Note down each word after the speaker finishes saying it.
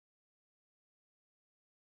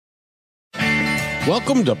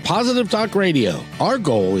Welcome to Positive Talk Radio. Our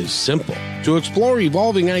goal is simple, to explore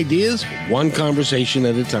evolving ideas one conversation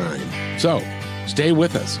at a time. So, stay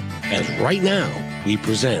with us as right now we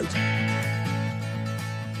present.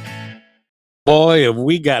 Boy, have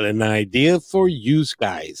we got an idea for you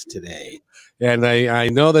guys today. And I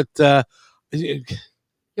know that,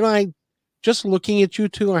 I just looking at you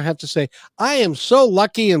two, I have to say, I am so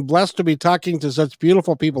lucky and blessed to be talking to such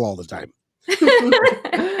beautiful people all the time.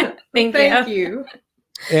 Thank you.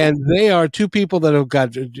 And they are two people that have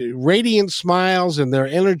got radiant smiles and they're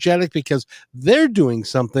energetic because they're doing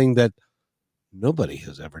something that nobody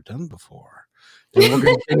has ever done before. And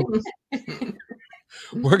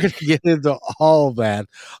we're going to get into all of that.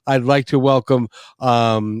 I'd like to welcome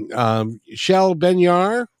Shell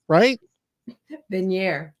Benyar, right?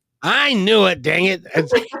 Benyar. I knew it, dang it.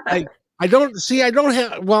 I don't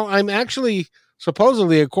have, well, I'm actually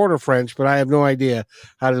supposedly a quarter French, but I have no idea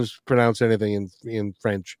how to pronounce anything in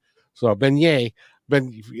French. So anyway.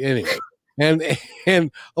 And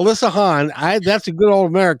Alyssa Hahn, that's a good old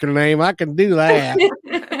American name. I can do that.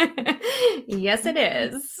 Yes, it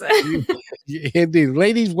is. Indeed.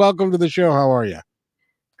 Ladies, welcome to the show. How are you?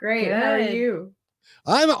 Great. Good. How are you?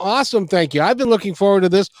 I'm awesome, thank you. I've been looking forward to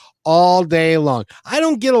this all day long. I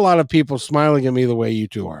don't get a lot of people smiling at me the way you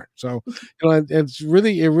two are. So, it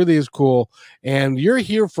really is cool. And you're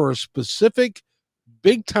here for a specific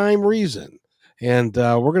big time reason. And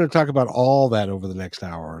we're going to talk about all that over the next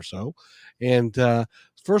hour or so. And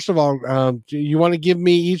first of all, do you want to give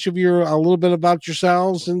me each of you a little bit about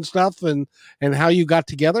yourselves and stuff and how you got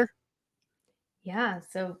together? Yeah.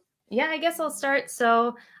 So, I guess I'll start.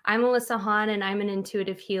 So I'm Alyssa Hahn, and I'm an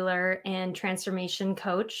intuitive healer and transformation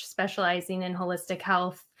coach specializing in holistic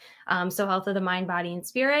health. So health of the mind, body, and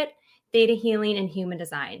spirit, theta healing, and human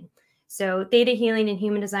design. So theta healing and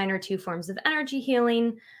human design are two forms of energy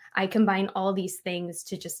healing. I combine all these things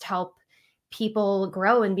to just help people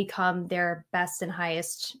grow and become their best and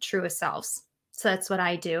highest, truest selves. So that's what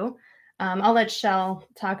I do. I'll let Shell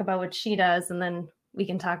talk about what she does, and then we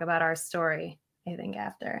can talk about our story, I think,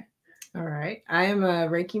 after. All right. I am a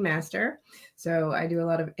Reiki master, so I do a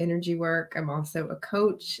lot of energy work. I'm also a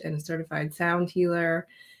coach and a certified sound healer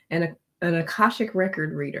and an Akashic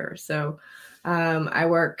record reader. So I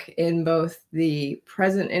work in both the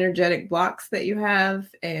present energetic blocks that you have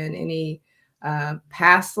and any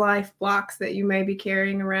past life blocks that you may be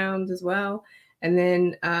carrying around as well. And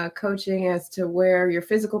then coaching as to where your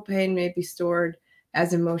physical pain may be stored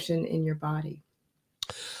as emotion in your body.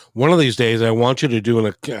 One of these days, I want you to do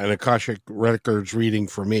an Akashic Records reading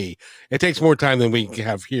for me. It takes more time than we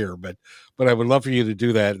have here, but I would love for you to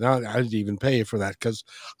do that. And I'd even pay you for that because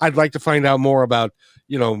I'd like to find out more about,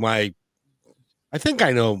 I think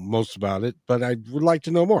I know most about it, but I would like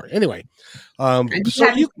to know more. Anyway, go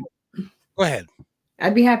ahead.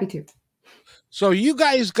 I'd be happy to. So you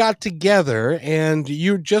guys got together and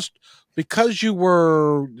because you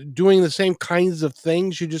were doing the same kinds of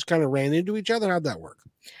things, you just kind of ran into each other. How'd that work?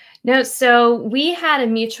 No, so we had a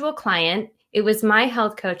mutual client. It was my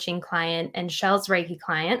health coaching client and Shell's Reiki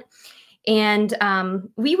client. And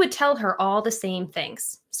we would tell her all the same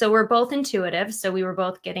things. So we're both intuitive. So we were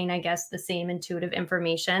both getting, I guess, the same intuitive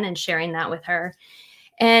information and sharing that with her.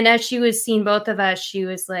 And as she was seeing both of us, she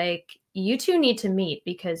was like, you two need to meet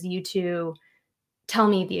because you two tell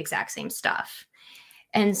me the exact same stuff.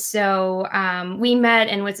 And so we met.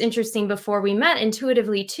 And what's interesting, before we met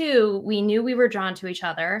intuitively too, we knew we were drawn to each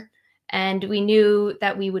other and we knew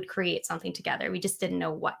that we would create something together. We just didn't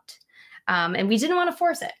know what. And we didn't want to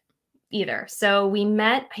force it either. So we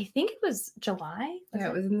met, I think it was July. Yeah,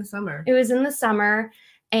 it was in the summer. It was in the summer.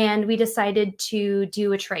 And we decided to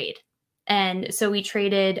do a trade. And so we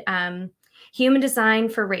traded human design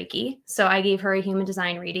for Reiki. So I gave her a human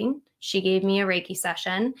design reading. She gave me a Reiki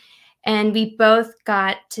session. And we both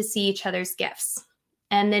got to see each other's gifts.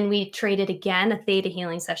 And then we traded again, a theta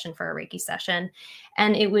healing session for a Reiki session.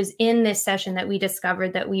 And it was in this session that we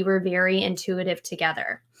discovered that we were very intuitive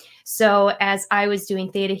together. So as I was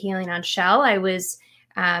doing theta healing on Shell, I was,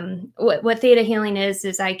 what theta healing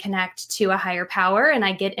is I connect to a higher power and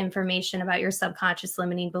I get information about your subconscious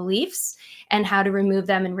limiting beliefs and how to remove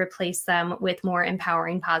them and replace them with more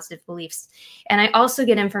empowering positive beliefs. And I also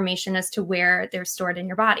get information as to where they're stored in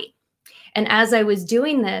your body. And as I was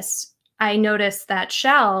doing this, I noticed that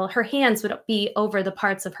Shell, her hands would be over the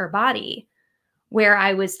parts of her body where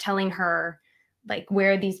I was telling her like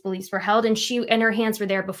where these beliefs were held. And her hands were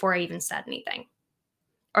there before I even said anything.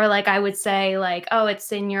 Or like I would say like, oh,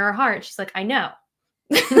 it's in your heart. She's like, I know.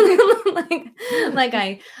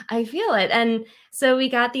 I feel it. And so we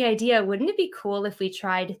got the idea, wouldn't it be cool if we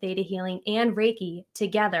tried theta healing and Reiki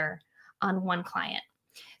together on one client.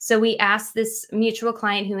 So we asked this mutual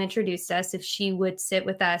client who introduced us if she would sit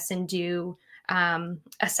with us and do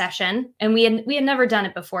a session. And we had never done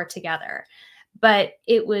it before together, but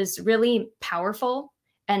it was really powerful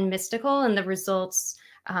and mystical. And the results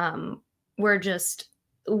were just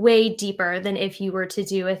way deeper than if you were to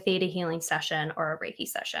do a theta healing session or a Reiki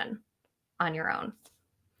session on your own.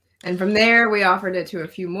 And from there, we offered it to a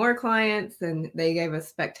few more clients, and they gave us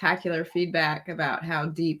spectacular feedback about how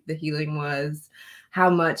deep the healing was,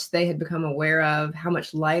 how much they had become aware of, how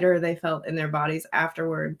much lighter they felt in their bodies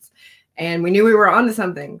afterwards. And we knew we were onto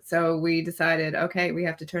something. So we decided, okay, we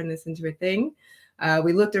have to turn this into a thing.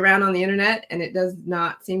 We looked around on the internet, and it does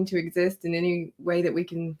not seem to exist in any way that we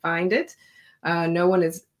can find it. No one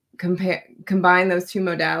has combined those two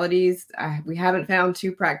modalities. We haven't found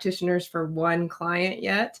two practitioners for one client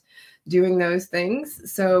yet doing those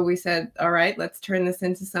things. So we said, all right, let's turn this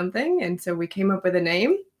into something. And so we came up with a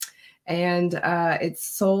name, and it's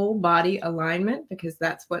soul body alignment, because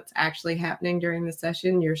that's what's actually happening during the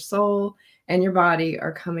session. Your soul and your body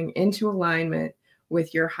are coming into alignment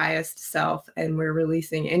with your highest self, and we're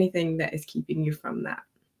releasing anything that is keeping you from that.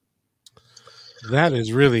 That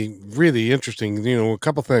is really, really interesting. You know, a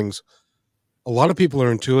couple things. A lot of people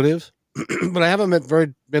are intuitive, but I haven't met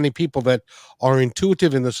very many people that are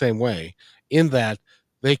intuitive in the same way, in that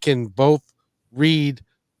they can both read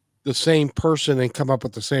the same person and come up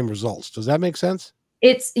with the same results. Does that make sense?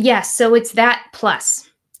 Yes. So it's that plus.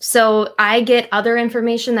 So I get other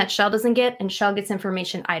information that Shell doesn't get, and Shell gets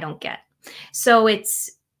information I don't get. So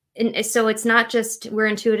it's not just we're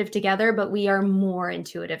intuitive together, but we are more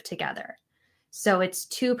intuitive together. So it's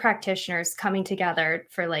two practitioners coming together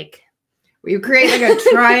for like, we create like a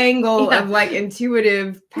triangle of like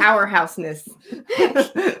intuitive powerhouseness.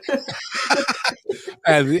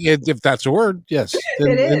 And if that's a word, yes.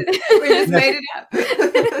 It is. We just made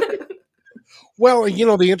it up. Well, you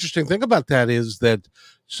know, the interesting thing about that is that,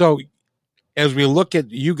 so as we look at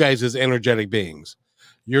you guys as energetic beings,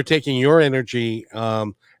 you're taking your energy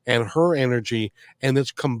and her energy, and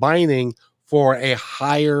it's combining for a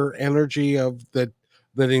higher energy of that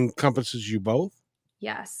encompasses you both.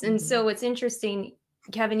 Yes. And so what's interesting,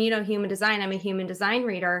 Kevin, you know, human design, I'm a human design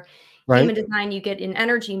reader. Right. Human design, you get an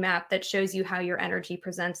energy map that shows you how your energy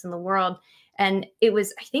presents in the world. And it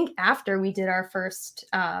was, I think, after we did our first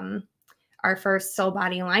soul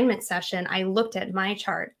body alignment session, I looked at my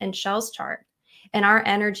chart and Shell's chart, and our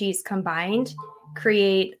energies combined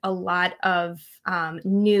create a lot of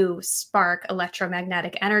new spark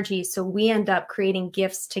electromagnetic energy. So we end up creating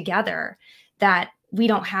gifts together that we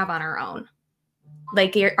don't have on our own.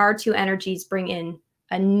 Like our two energies bring in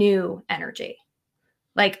a new energy,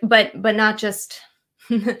 like, but not just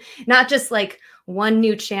like one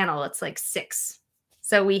new channel. It's like 6.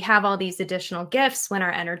 So we have all these additional gifts when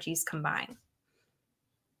our energies combine.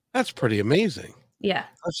 That's pretty amazing. Yeah.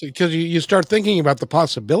 Because you start thinking about the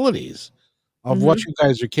possibilities of what you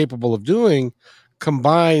guys are capable of doing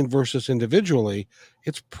combined versus individually.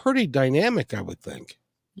 It's pretty dynamic, I would think.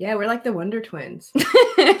 Yeah, we're like the Wonder Twins.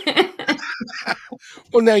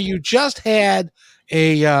 Well, now you just had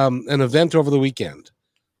an event over the weekend.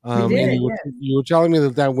 We did, and you were telling me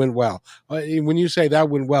that went well. When you say that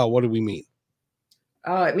went well, what do we mean?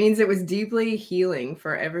 Oh, it means it was deeply healing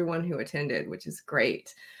for everyone who attended, which is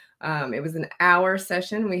great. It was an hour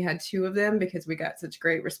session. We had 2 of them because we got such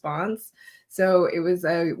great response. So it was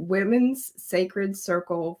a women's sacred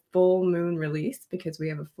circle full moon release, because we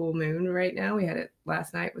have a full moon right now. We had it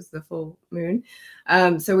last night, was the full moon.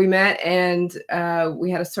 So we met, and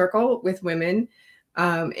we had a circle with women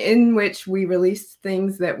in which we released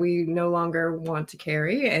things that we no longer want to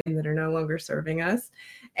carry and that are no longer serving us.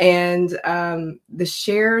 And the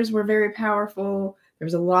shares were very powerful. There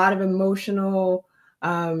was a lot of emotional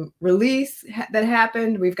release that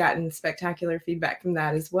happened. We've gotten spectacular feedback from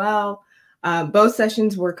that as well. Both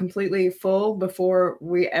sessions were completely full before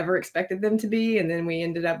we ever expected them to be, and then we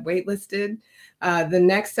ended up waitlisted. The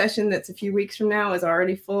next session that's a few weeks from now is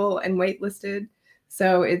already full and waitlisted.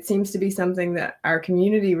 So it seems to be something that our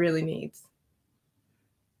community really needs.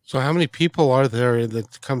 So how many people are there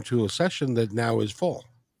that come to a session that now is full?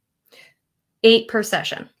 8 per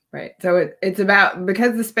session. Right. So it's about,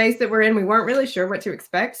 because the space that we're in, we weren't really sure what to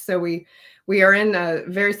expect. So we are in a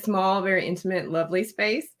very small, very intimate, lovely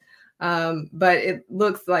space. But it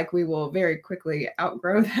looks like we will very quickly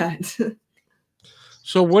outgrow that.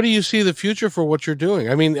 So what do you see the future for what you're doing?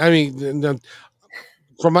 I mean,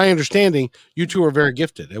 from my understanding, you two are very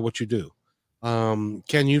gifted at what you do.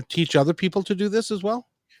 Can you teach other people to do this as well?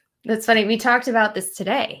 That's funny. We talked about this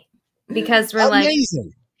today because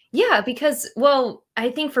Amazing. Yeah, because, well,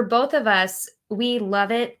 I think for both of us, we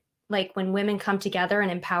love it like when women come together and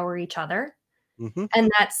empower each other. Mm-hmm. And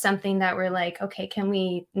that's something that we're like, okay, can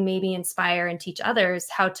we maybe inspire and teach others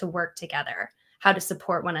how to work together, how to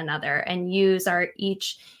support one another, and use our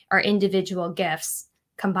individual gifts,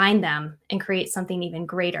 combine them, and create something even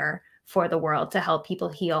greater for the world to help people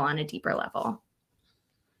heal on a deeper level.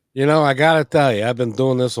 You know, I got to tell you, I've been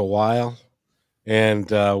doing this a while.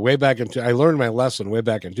 And I learned my lesson way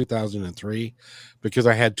back in 2003 because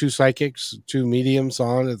I had two psychics, two mediums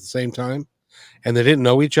on at the same time, and they didn't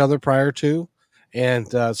know each other prior to. And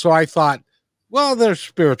so I thought, well, they're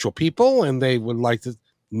spiritual people and they would like to.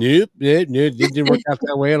 Nope, it didn't work out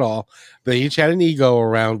that way at all. They each had an ego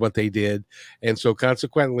around what they did. And so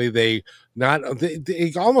consequently, they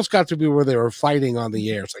almost got to be where they were fighting on the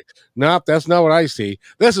air. It's like, nope, that's not what I see.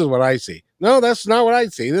 This is what I see. No, that's not what I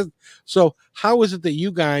see. So how is it that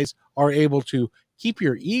you guys are able to keep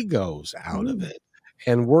your egos out of it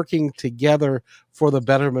and working together for the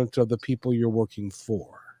betterment of the people you're working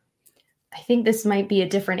for? I think this might be a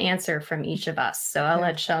different answer from each of us. So I'll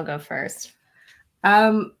let Shell go first.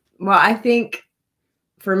 Well, I think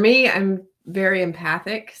for me, I'm very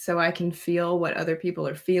empathic, so I can feel what other people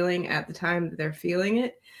are feeling at the time that they're feeling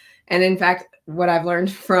it. And in fact, what I've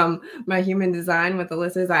learned from my human design with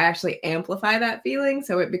Alyssa is I actually amplify that feeling.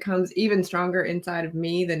 So it becomes even stronger inside of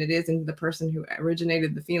me than it is in the person who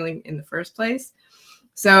originated the feeling in the first place.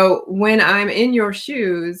 So when I'm in your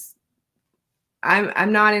shoes,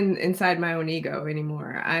 I'm not inside my own ego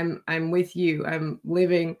anymore. I'm with you. I'm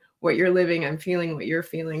living what you're living. I'm feeling what you're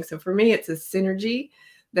feeling. So for me, it's a synergy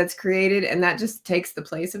that's created, and that just takes the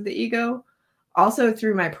place of the ego. Also,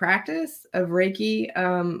 through my practice of Reiki,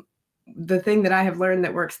 the thing that I have learned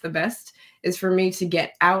that works the best is for me to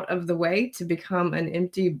get out of the way, to become an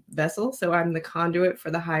empty vessel. So I'm the conduit for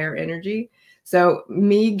the higher energy. So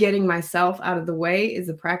me getting myself out of the way is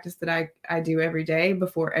a practice that I do every day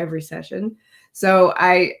before every session. So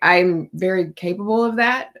I'm very capable of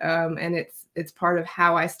that. And it's part of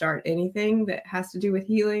how I start anything that has to do with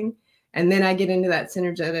healing. And then I get into that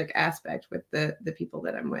synergetic aspect with the people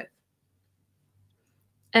that I'm with.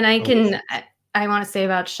 And I want to say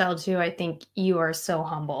about Shell too, I think you are so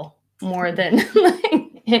humble, more than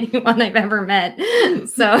like anyone I've ever met.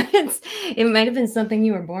 So it might have been something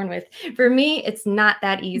you were born with. For me, it's not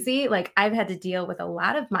that easy. Like I've had to deal with a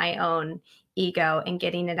lot of my own ego and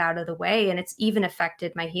getting it out of the way. And it's even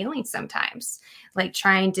affected my healing sometimes, like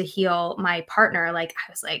trying to heal my partner. Like I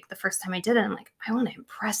was like, the first time I did it, I'm like, I want to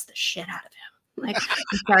impress the shit out of him. Like,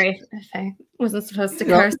 I'm sorry if I wasn't supposed to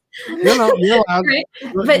curse. No, Right?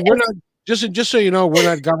 But we're not, just so you know, we're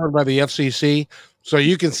not governed by the FCC, so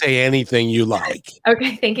you can say anything you like.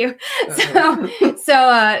 Okay, thank you.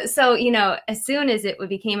 So you know, as soon as it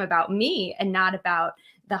became about me and not about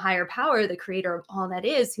the higher power, the creator of all that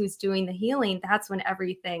is, who's doing the healing, that's when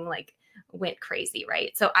everything like went crazy,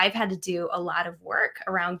 right? So I've had to do a lot of work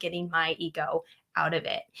around getting my ego out of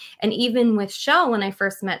it. And even with Shell, when I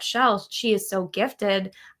first met Shell, she is so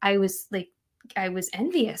gifted. I was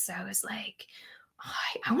envious. I was like,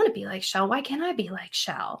 oh, I want to be like Shell. Why can't I be like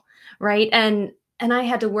Shell? Right. And I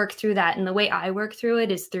had to work through that. And the way I work through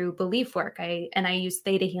it is through belief work. I use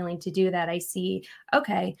theta healing to do that. I see,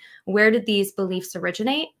 okay, where did these beliefs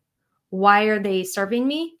originate? Why are they serving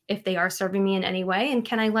me? If they are serving me in any way, and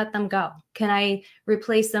can I let them go? Can I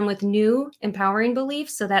replace them with new empowering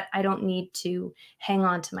beliefs so that I don't need to hang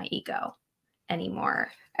on to my ego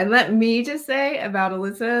anymore? And let me just say about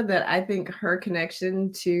Alyssa that I think her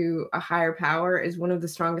connection to a higher power is one of the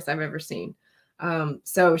strongest I've ever seen.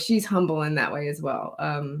 So she's humble in that way as well.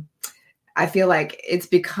 I feel like it's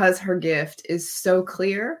because her gift is so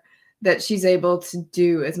clear that she's able to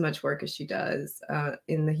do as much work as she does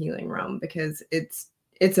in the healing realm, because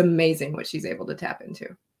it's amazing what she's able to tap into.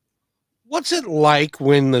 What's it like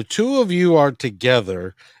when the two of you are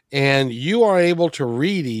together and you are able to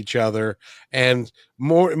read each other, and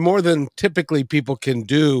more than typically people can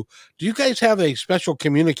do? Do you guys have a special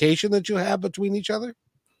communication that you have between each other?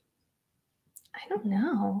 I don't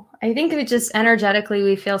know. I think it just energetically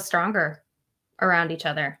we feel stronger around each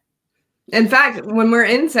other. In fact, when we're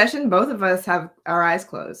in session, both of us have our eyes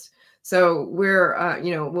closed. So we're,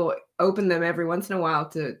 we'll open them every once in a while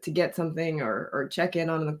to get something or check in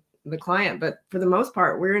on the client. But for the most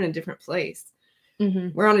part, we're in a different place. Mm-hmm.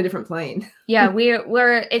 We're on a different plane. Yeah,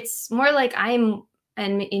 it's more like and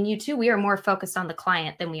in you too, we are more focused on the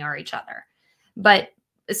client than we are each other. But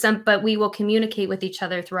we will communicate with each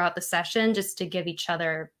other throughout the session just to give each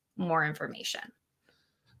other more information.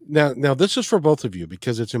 Now this is for both of you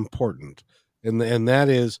because it's important. And that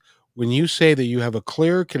is when you say that you have a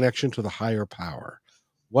clear connection to the higher power,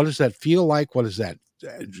 what does that feel like? What does that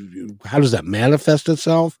how does that manifest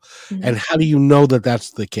itself? Mhm. And how do you know that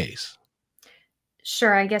that's the case?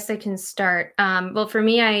 Sure, I guess I can start. Well, for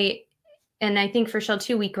me, I think for Shell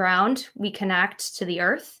too, we ground, we connect to the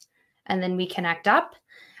earth, and then we connect up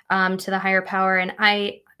to the higher power. And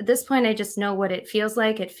at this point, I just know what it feels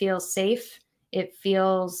like. It feels safe. It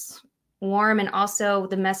feels warm. And also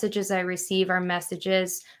the messages I receive are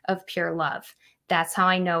messages of pure love. That's how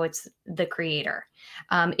I know it's the creator.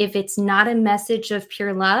 If it's not a message of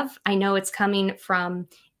pure love, I know it's coming from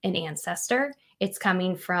an ancestor. It's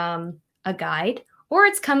coming from a guide, or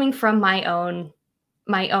it's coming from my own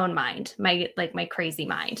mind, my crazy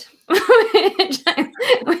mind, which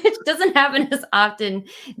doesn't happen as often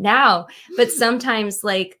now. But sometimes,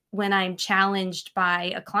 like when I'm challenged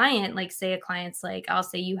by a client, like say a client's like, I'll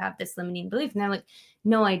say, you have this limiting belief. And they're like,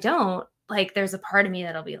 no, I don't. Like, there's a part of me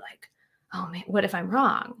that'll be like, oh man, what if I'm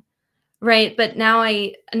wrong? Right. But now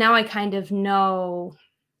I kind of know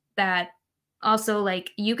that also,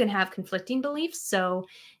 like, you can have conflicting beliefs. So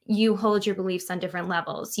you hold your beliefs on different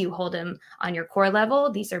levels. You hold them on your core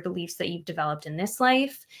level. These are beliefs that you've developed in this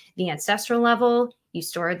life. The ancestral level, you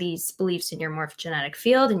store these beliefs in your morphogenetic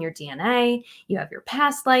field, in your DNA. You have your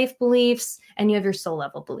past life beliefs, and you have your soul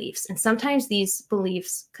level beliefs. And sometimes these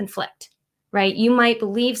beliefs conflict, right? You might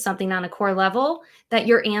believe something on a core level that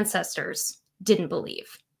your ancestors didn't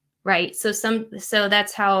believe, right? So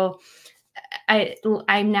that's how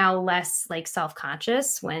I'm now less like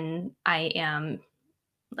self-conscious when I am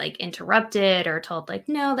like interrupted or told like,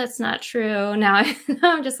 no, that's not true. Now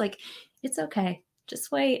I'm just like, it's okay.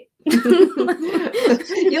 Just wait.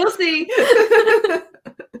 You'll see.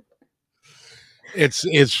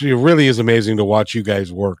 It really is amazing to watch you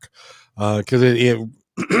guys work, because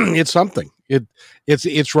it's something.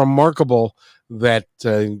 It's remarkable that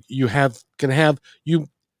you can have you,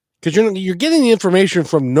 because you're getting the information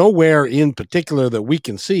from nowhere in particular that we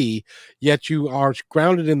can see, yet you are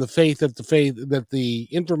grounded in the faith that the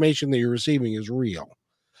information that you're receiving is real.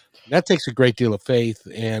 That takes a great deal of faith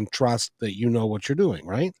and trust that you know what you're doing,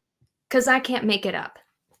 right? Because I can't make it up.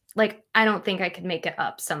 Like, I don't think I could make it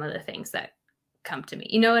up, some of the things that come to me.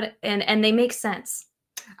 You know what? And they make sense.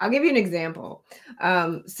 I'll give you an example.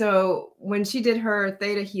 So when she did her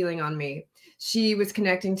theta healing on me, she was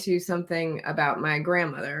connecting to something about my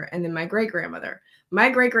grandmother and then my great-grandmother. My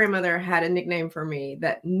great-grandmother had a nickname for me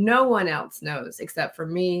that no one else knows except for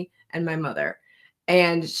me and my mother.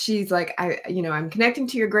 And she's like, I'm connecting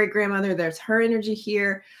to your great-grandmother. There's her energy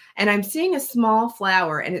here. And I'm seeing a small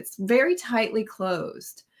flower and it's very tightly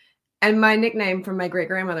closed. And my nickname from my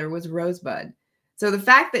great-grandmother was Rosebud. So the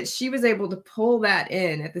fact that she was able to pull that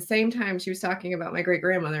in at the same time she was talking about my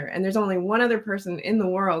great-grandmother, and there's only one other person in the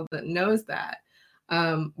world that knows that,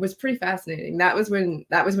 was pretty fascinating. That was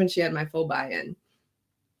when she had my full buy-in.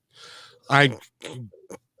 I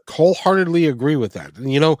wholeheartedly agree with that.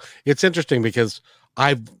 And it's interesting because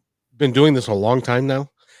I've been doing this a long time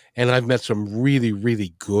now, and I've met some really,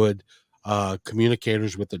 really good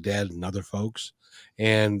communicators with the dead and other folks.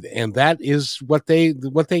 And that is what they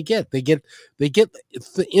get. They get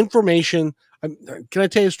the information. Can I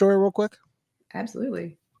tell you a story real quick?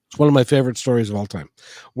 Absolutely. It's one of my favorite stories of all time.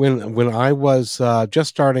 When I was just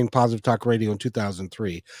starting Positive Talk Radio in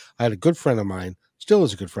 2003, I had a good friend of mine, still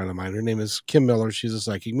is a good friend of mine. Her name is Kim Miller. She's a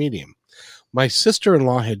psychic medium. My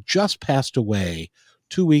sister-in-law had just passed away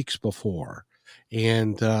 2 weeks before,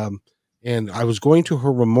 and I was going to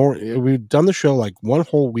her memorial. We'd done the show like one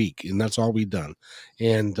whole week, and that's all we'd done.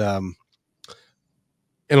 And on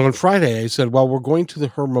Friday, I said, well, we're going to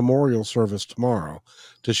her memorial service tomorrow.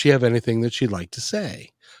 Does she have anything that she'd like to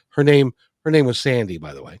say? Her name was Sandy,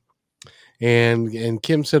 by the way. And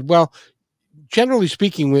Kim said, well, generally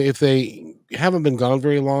speaking, if they haven't been gone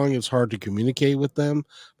very long, it's hard to communicate with them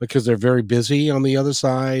because they're very busy on the other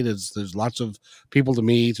side. There's lots of people to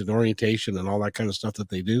meet and orientation and all that kind of stuff that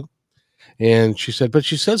they do. And she said, but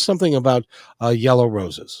she said something about yellow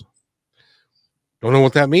roses. Don't know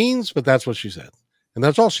what that means, but that's what she said. And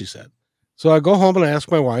that's all she said. So I go home and I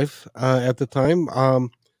ask my wife at the time,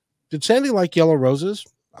 did Sandy like yellow roses?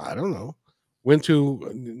 I don't know.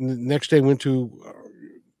 Next day went to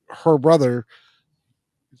her brother's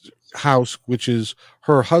house, which is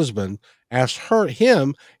her husband, asked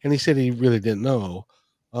him, and he said he really didn't know.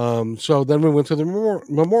 So then we went to the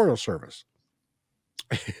memorial service.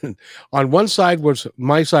 On one side was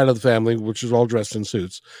my side of the family, which was all dressed in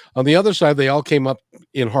suits. On the other side, they all came up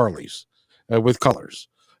in Harleys with colors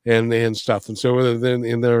and stuff, and so then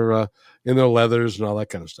in their leathers and all that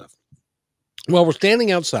kind of stuff. Well, we're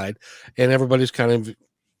standing outside, and everybody's kind of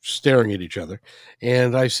staring at each other,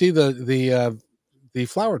 and I see the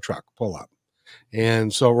flower truck pull up,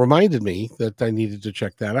 And so it reminded me that I needed to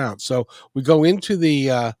check that out. So we go into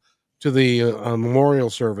the memorial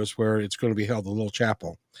service where it's going to be held, the little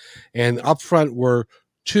chapel, and up front were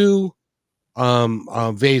two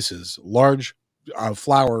vases, large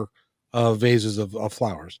flower vases of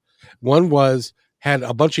flowers. One had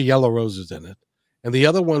a bunch of yellow roses in it, and the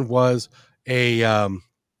other one was a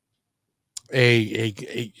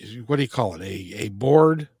what do you call it? A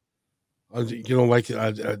board. Like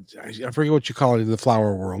I forget what you call it in the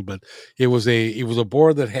flower world, but it was a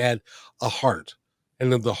board that had a heart,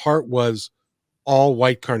 and then the heart was all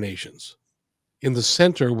white carnations. In the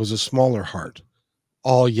center was a smaller heart,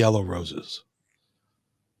 all yellow roses,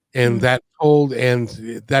 and that told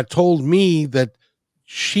me that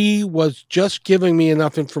she was just giving me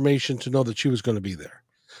enough information to know that she was going to be there.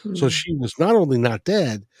 So she was not only not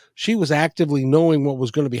dead, she was actively knowing what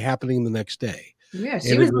was going to be happening the next day. Yeah,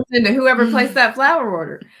 she was listening to whoever placed that flower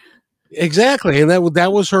order. Exactly, and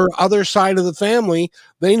that was her other side of the family.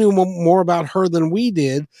 They knew more about her than we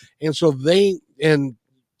did, and so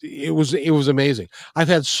it was amazing. I've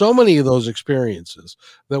had so many of those experiences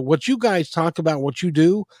that what you guys talk about, what you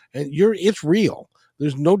do, and it's real.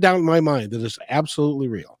 There's no doubt in my mind that it's absolutely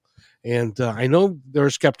real. And I know there are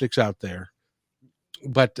skeptics out there,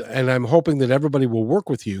 and I'm hoping that everybody will work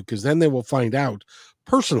with you, because then they will find out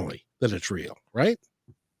personally that it's real, right?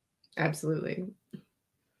 Absolutely.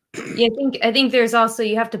 Yeah, I think there's also,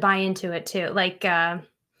 you have to buy into it too. Like, I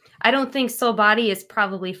don't think soul body is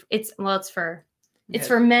probably, it's for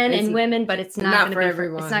men and women, but it's not for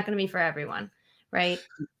everyone. It's not going to be for everyone, right?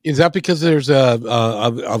 Is that because there's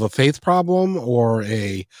a faith problem or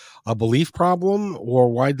a belief problem, or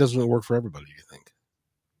why doesn't it work for everybody, do you think?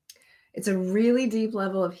 It's a really deep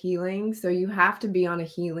level of healing. So you have to be on a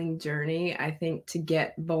healing journey, I think, to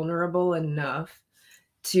get vulnerable enough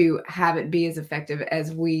to have it be as effective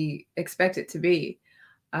as we expect it to be.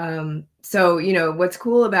 So, what's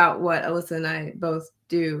cool about what Alyssa and I both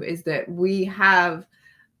do is that we have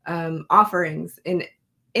offerings in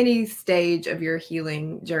any stage of your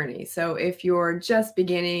healing journey. So if you're just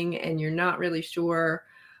beginning and you're not really sure,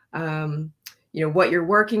 what you're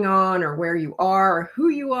working on or where you are or who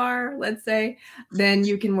you are, let's say, then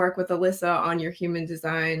you can work with Alyssa on your human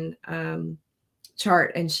design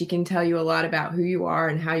chart, and she can tell you a lot about who you are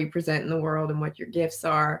and how you present in the world and what your gifts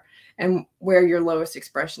are and where your lowest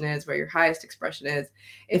expression is, where your highest expression is.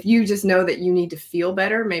 If you just know that you need to feel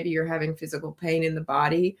better, maybe you're having physical pain in the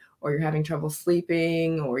body, or you're having trouble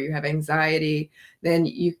sleeping, or you have anxiety, then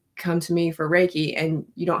you come to me for Reiki, and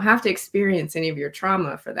you don't have to experience any of your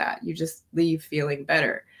trauma for that. You just leave feeling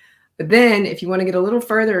better. But then if you want to get a little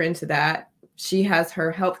further into that, she has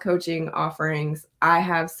her health coaching offerings. I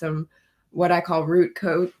have some what I call root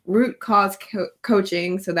cause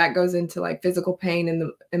coaching. So that goes into like physical pain and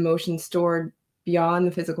the emotions stored beyond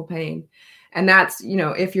the physical pain. And that's,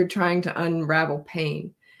 if you're trying to unravel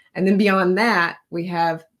pain. And then beyond that, we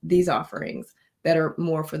have these offerings that are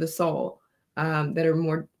more for the soul, that are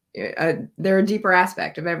more, they're a deeper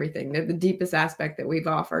aspect of everything. They're the deepest aspect that we've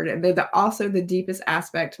offered. And they're also the deepest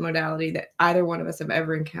aspect modality that either one of us have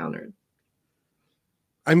ever encountered.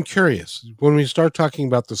 I'm curious, when we start talking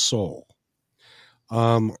about the soul,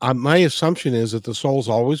 my assumption is that the soul's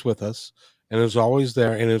always with us and is always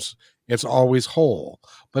there, and it's always whole.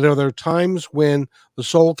 But are there times when the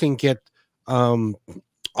soul can get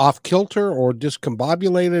off kilter or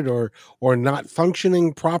discombobulated or not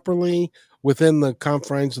functioning properly within the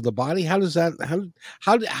confines of the body? How does that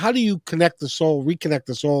how do you reconnect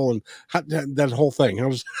the soul, and that whole thing?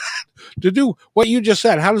 How does to do what you just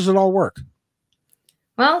said? How does it all work?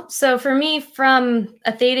 Well, so for me, from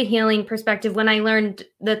a theta healing perspective, when I learned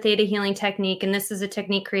the theta healing technique, and this is a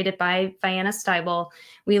technique created by Vianna Stibel,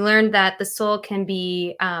 we learned that the soul can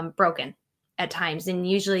be broken at times. And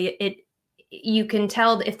usually you can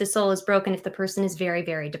tell if the soul is broken if the person is very,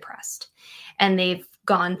 very depressed and they've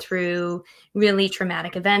gone through really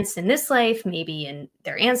traumatic events in this life, maybe, and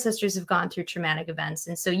their ancestors have gone through traumatic events.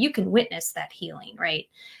 And so you can witness that healing, right?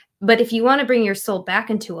 But if you want to bring your soul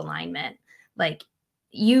back into alignment, like,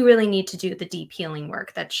 you really need to do the deep healing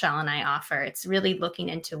work that Shell and I offer. It's really looking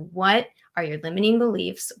into what are your limiting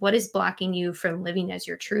beliefs, what is blocking you from living as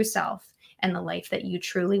your true self and the life that you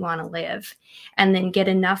truly want to live, and then get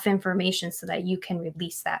enough information so that you can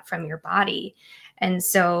release that from your body. And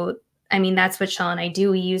so, I mean, that's what Shell and I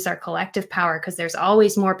do. We use our collective power, because there's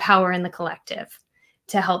always more power in the collective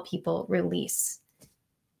to help people release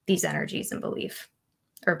these energies and beliefs.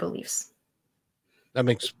 That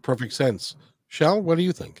makes perfect sense. Shell, what do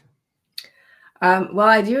you think? Well,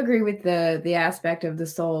 I do agree with the aspect of the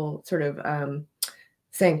soul sort of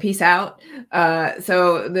saying peace out.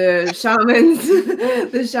 So the shamans,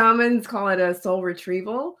 the shamans call it a soul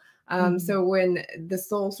retrieval. So when the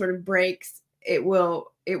soul sort of breaks, it will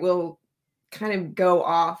kind of go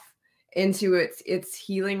off into its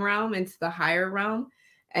healing realm, into the higher realm.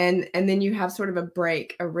 And then you have sort of a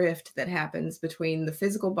break, a rift that happens between the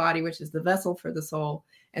physical body, which is the vessel for the soul,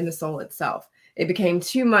 and the soul itself. It became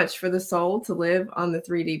too much for the soul to live on the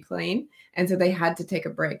 3D plane. And so they had to take a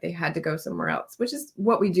break. They had to go somewhere else, which is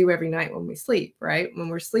what we do every night when we sleep, right? When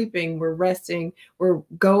we're sleeping, we're resting, we're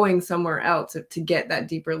going somewhere else to get that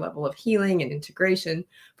deeper level of healing and integration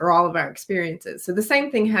for all of our experiences. So the same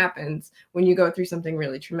thing happens when you go through something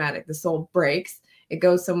really traumatic. The soul breaks, it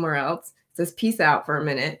goes somewhere else, says peace out for a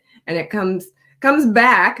minute, and it comes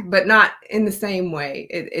back, but not in the same way.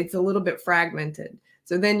 It's a little bit fragmented.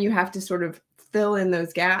 So then you have to sort of fill in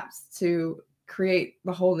those gaps to create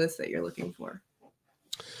the wholeness that you're looking for.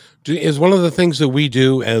 Is one of the things that we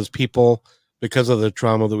do as people, because of the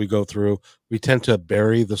trauma that we go through, we tend to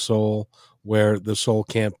bury the soul where the soul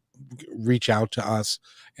can't reach out to us,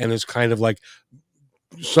 and it's kind of like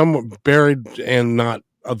somewhat buried and not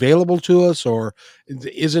available to us, or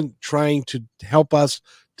isn't trying to help us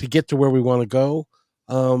to get to where we want to go.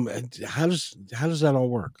 How does that all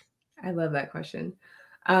work? I love that question.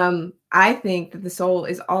 I think that the soul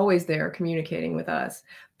is always there communicating with us,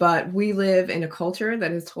 but we live in a culture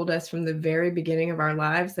that has told us from the very beginning of our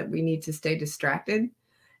lives that we need to stay distracted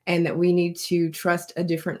and that we need to trust a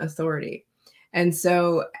different authority. And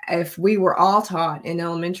so if we were all taught in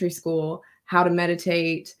elementary school how to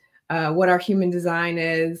meditate, what our human design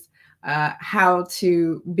is, how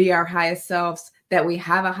to be our highest selves, that we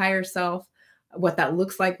have a higher self, what that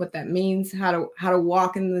looks like, what that means, how to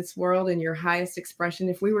walk in this world in your highest expression.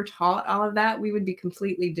 If we were taught all of that, we would be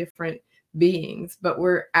completely different beings. But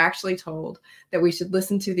we're actually told that we should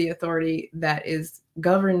listen to the authority that is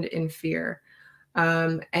governed in fear.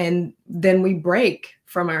 And then we break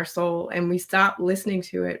from our soul and we stop listening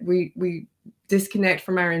to it. We disconnect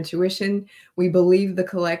from our intuition. We believe the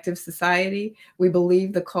collective society. We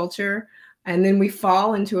believe the culture. And then we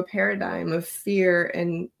fall into a paradigm of fear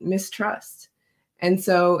and mistrust. And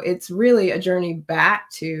so it's really a journey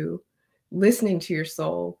back to listening to your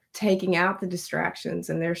soul, taking out the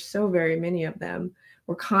distractions. And there's so very many of them.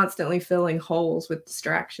 We're constantly filling holes with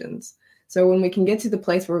distractions. So when we can get to the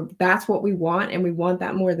place where that's what we want, and we want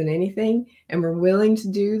that more than anything, and we're willing to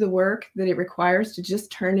do the work that it requires to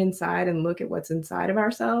just turn inside and look at what's inside of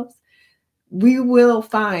ourselves, we will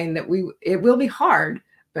find that it will be hard,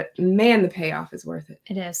 but man, the payoff is worth it.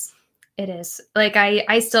 It is. It is. Like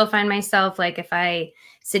I still find myself, like if I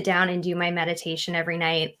sit down and do my meditation every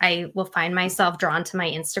night, I will find myself drawn to my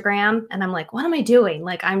Instagram and I'm like, what am I doing?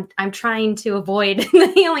 Like I'm trying to avoid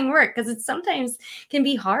the healing work because it sometimes can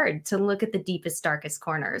be hard to look at the deepest, darkest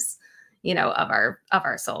corners, you know, of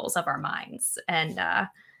our souls, of our minds. And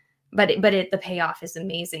but the payoff is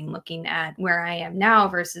amazing looking at where I am now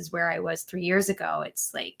versus where I was 3 years ago.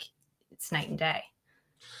 It's like it's night and day.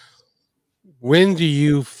 When do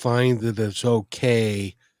you find that it's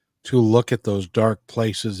okay to look at those dark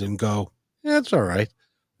places and go, yeah, it's all right.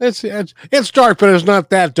 It's dark, but it's not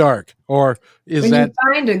that dark. Or is when that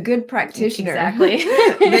you find a good practitioner exactly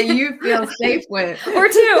that you feel safe with, or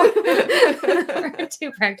two, or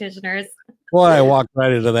two practitioners? Well, I walked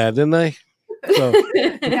right into that, didn't I? So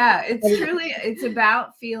yeah, it's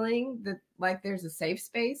about feeling that like there's a safe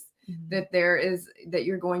space, that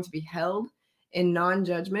you're going to be held in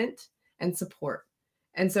non-judgment and support.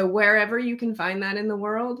 And so wherever you can find that in the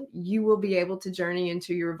world, you will be able to journey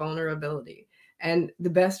into your vulnerability. And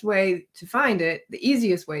the best way to find it, the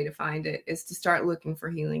easiest way to find it, is to start looking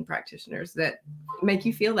for healing practitioners that make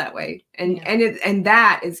you feel that way. And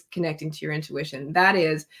that is connecting to your intuition. That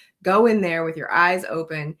is, go in there with your eyes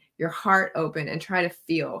open, your heart open, and try to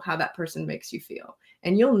feel how that person makes you feel.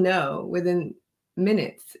 And you'll know within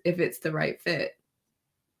minutes if it's the right fit.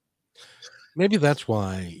 maybe that's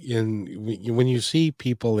why when you see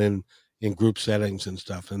people in group settings and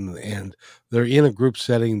stuff, and they're in a group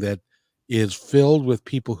setting that is filled with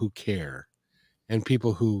people who care and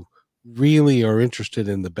people who really are interested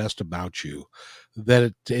in the best about you,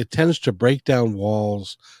 that it tends to break down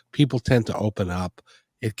walls. People tend to open up.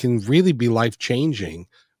 It can really be life-changing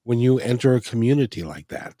when you enter a community like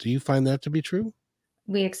that. Do you find that to be true?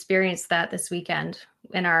 We experienced that this weekend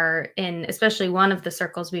in especially one of the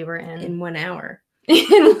circles we were in 1 hour.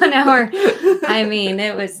 In 1 hour. I mean,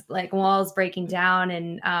 it was like walls breaking down.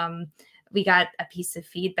 And we got a piece of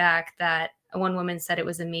feedback that one woman said it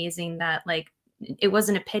was amazing that like it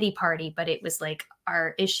wasn't a pity party, but it was like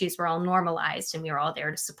our issues were all normalized and we were all there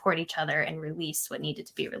to support each other and release what needed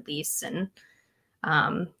to be released. And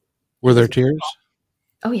Were there tears?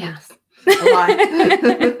 Oh, yeah. A lot.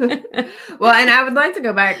 Well, and I would like to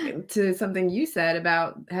go back to something you said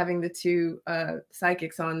about having the two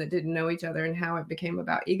psychics on that didn't know each other and how it became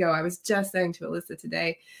about ego. I was just saying to Alyssa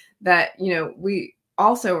today that, you know, we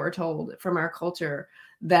also are told from our culture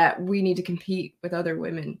that we need to compete with other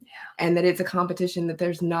women, and that it's a competition, that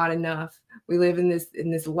there's not enough. We live in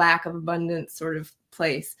this lack of abundance sort of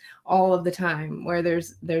place all of the time, where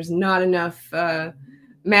there's not enough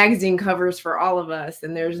magazine covers for all of us,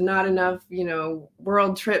 and there's not enough, you know,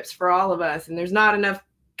 world trips for all of us, and there's not enough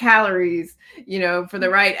calories, you know, for the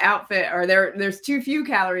right outfit, or there's too few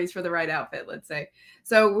calories for the right outfit, let's say.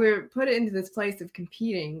 So we're put into this place of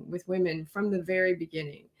competing with women from the very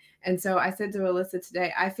beginning. And so I said to Alyssa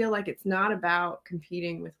today, I feel like it's not about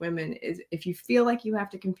competing with women. If you feel like you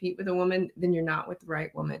have to compete with a woman, then you're not with the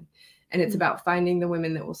right woman. And it's about finding the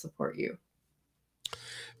women that will support you.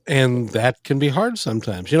 And that can be hard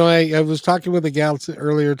sometimes. You know, I was talking with a gal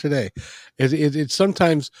earlier today. It's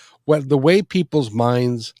sometimes the way people's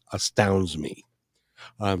minds astounds me.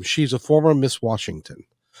 She's a former Miss Washington.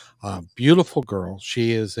 Beautiful girl.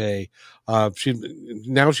 She is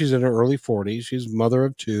now she's in her early 40s. She's mother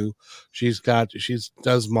of 2. She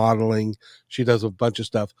does modeling. She does a bunch of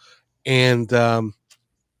stuff. And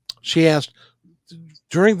she asked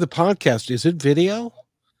during the podcast, is it video?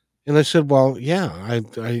 And I said, well, yeah,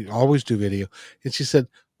 I always do video. And she said,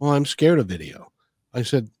 well, I'm scared of video. I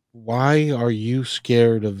said, why are you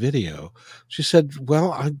scared of video? She said,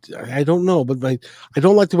 well, I don't know, but I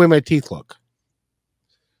don't like the way my teeth look.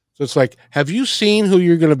 So it's like, have you seen who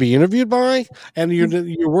you're going to be interviewed by? And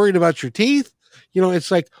you're worried about your teeth? You know,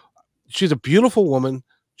 it's like, she's a beautiful woman.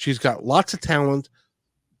 She's got lots of talent.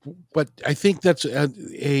 But I think that's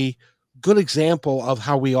a good example of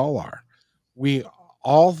how we all are. We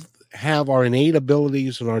all have our innate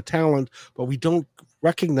abilities and our talent, but we don't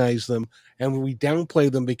recognize them, and we downplay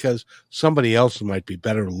them because somebody else might be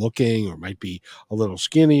better looking, or might be a little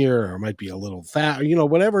skinnier, or might be a little fat, you know,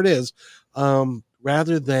 whatever it is,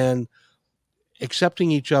 rather than accepting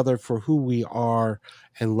each other for who we are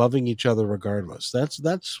and loving each other regardless.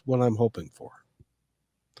 That's what I'm hoping for.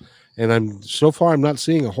 And so far I'm not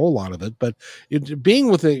seeing a whole lot of it, but being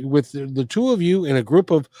with the two of you in a group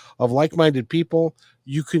of like-minded people,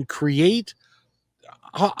 you can create.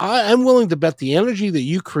 I'm willing to bet the energy that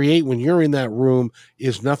you create when you're in that room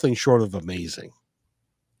is nothing short of amazing.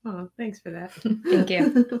 Oh, thanks for that. Thank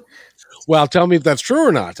you. Well, tell me if that's true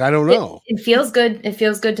or not. I don't know. It feels good. It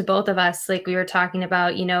feels good to both of us. Like we were talking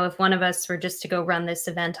about, you know, if one of us were just to go run this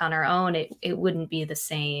event on our own, it wouldn't be the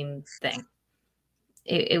same thing.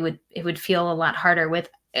 It would feel a lot harder with,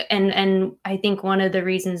 and I think one of the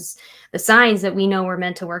reasons, the signs that we know we're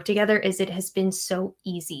meant to work together, is it has been so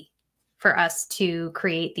easy for us to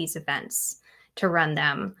create these events, to run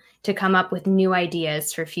them, to come up with new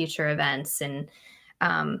ideas for future events. And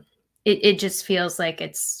it just feels like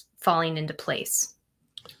it's falling into place.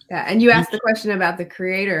 Yeah. And you asked the question about the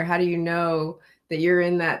creator. How do you know that you're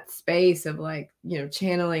in that space of, like, you know,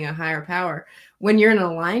 channeling a higher power? When you're in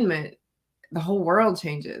alignment, the whole world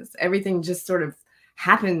changes. Everything just sort of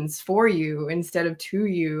happens for you instead of to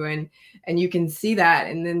you. And you can see that.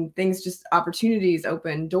 And then things just, opportunities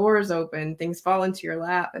open, doors open, things fall into your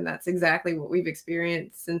lap. And that's exactly what we've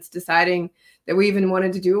experienced since deciding that we even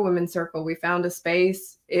wanted to do a women's circle. We found a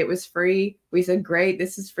space. It was free. We said, great,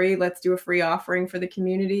 this is free. Let's do a free offering for the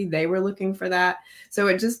community. They were looking for that. So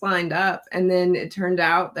it just lined up. And then it turned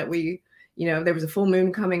out that there was a full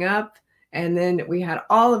moon coming up. And then we had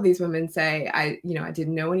all of these women say, I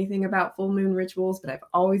didn't know anything about full moon rituals, but I've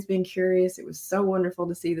always been curious. It was so wonderful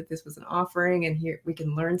to see that this was an offering, and here we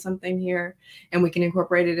can learn something here, and we can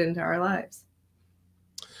incorporate it into our lives.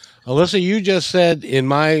 Alyssa, you just said in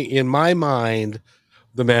my mind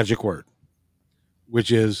the magic word,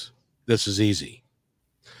 which is, this is easy.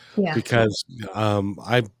 Yeah. Because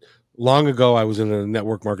long ago, I was in a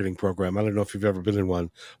network marketing program. I don't know if you've ever been in one,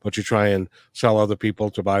 but you try and sell other people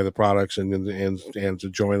to buy the products and to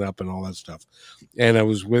join up and all that stuff. And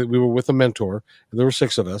we were with a mentor, and there were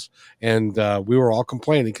 6 of us, and we were all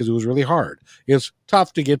complaining because it was really hard. It's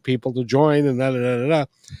tough to get people to join, and da.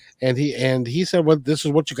 And he said, well, this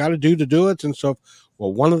is what you got to do it. And so,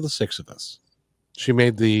 well, one of the 6 of us, she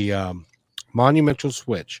made the monumental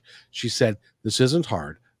switch. She said, this isn't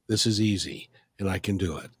hard. This is easy, and I can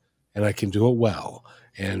do it. And I can do it well.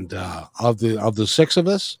 And of the 6 of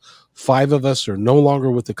us, 5 of us are no longer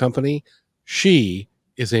with the company. She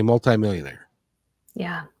is a multimillionaire.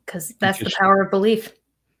 Yeah, because that's the power of belief.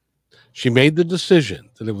 She made the decision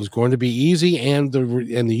that it was going to be easy, and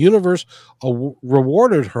the universe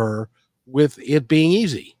rewarded her with it being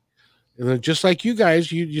easy. Just like you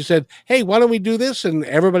guys, you said, hey, why don't we do this? And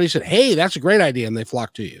everybody said, hey, that's a great idea. And they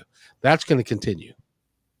flocked to you. That's going to continue.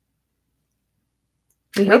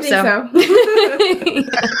 We hope so.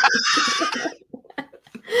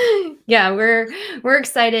 Yeah, we're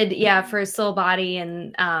excited. Yeah, for Soul Body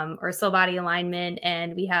and or Soul Body Alignment,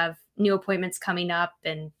 and we have new appointments coming up,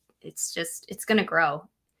 and it's going to grow.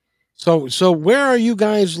 So where are you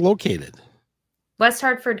guys located? West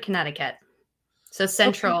Hartford, Connecticut. So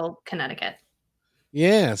central Connecticut.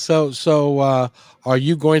 Yeah. So are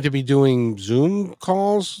you going to be doing Zoom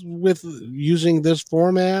calls with using this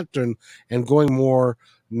format and going more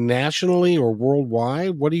nationally or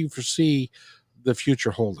worldwide? What do you foresee the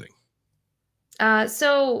future holding?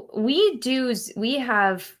 So we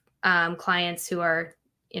have clients who are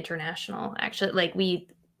international, actually. Like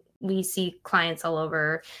we see clients all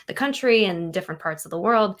over the country and different parts of the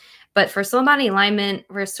world. But for Soul Body Alignment,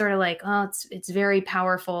 we're sort of like, oh, it's very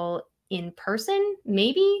powerful in person.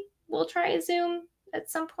 Maybe we'll try a Zoom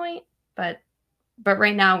at some point. But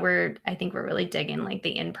right now I think we're really digging like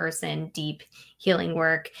the in-person deep healing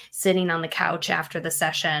work, sitting on the couch after the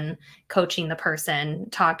session, coaching the person,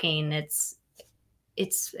 talking. It's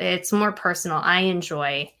more personal. I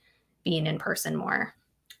enjoy being in person more.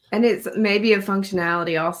 And it's maybe a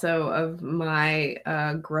functionality also of my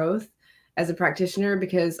growth as a practitioner,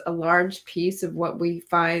 because a large piece of what we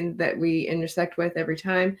find that we intersect with every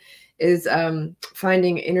time is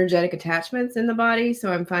finding energetic attachments in the body.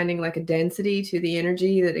 So I'm finding like a density to the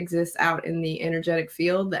energy that exists out in the energetic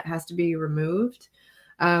field that has to be removed.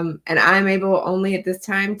 And I'm able only at this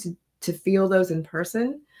time to feel those in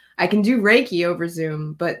person. I can do Reiki over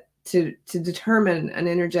Zoom, but to determine an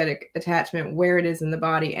energetic attachment, where it is in the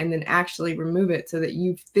body, and then actually remove it so that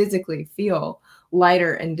you physically feel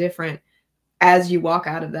lighter and different as you walk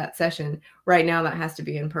out of that session. Right now, that has to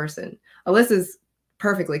be in person. Alyssa's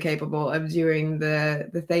perfectly capable of doing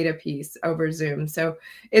the theta piece over Zoom. So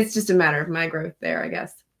it's just a matter of my growth there, I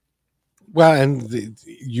guess. Well, and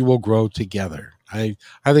you will grow together. I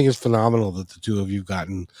think it's phenomenal that the two of you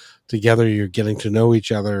gotten together. You're getting to know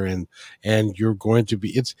each other, and you're going to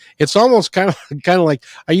be. It's almost kind of like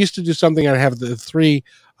I used to do something. I'd have the three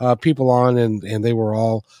people on, and they were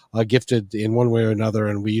all gifted in one way or another,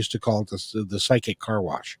 and we used to call it the psychic car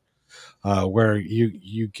wash, where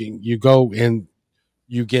you go and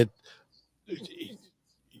you get.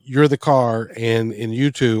 You're the car, and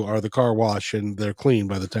you two are the car wash, and they're clean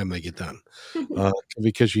by the time they get done.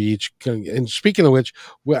 Because you each can, and speaking of which,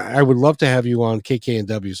 I would love to have you on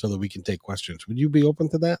KKNW so that we can take questions. Would you be open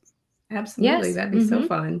to that? Absolutely. Yes. That'd be so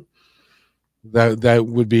fun. That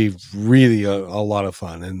would be really a lot of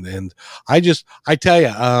fun. And I tell you,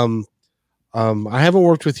 I haven't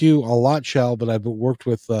worked with you a lot, Shell, but I've worked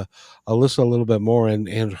with Alyssa a little bit more,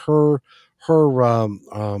 and her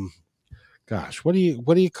gosh, what do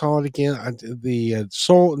you call it again? The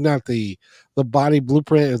soul, not the body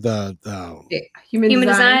blueprint, the human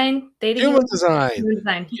design. Human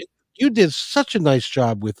design. You did such a nice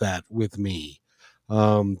job with that with me,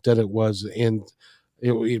 that it was, and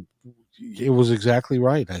it was exactly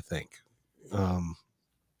right. I think. I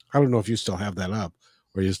don't know if you still have that up,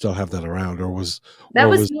 or you still have that around, or was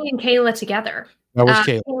me and Kayla together. That was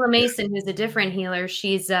Kayla Mason, who's a different healer.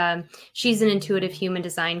 She's an intuitive human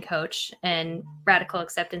design coach and radical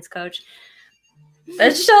acceptance coach.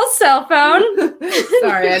 That's Shell's cell phone.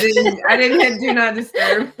 Sorry, I didn't hit do not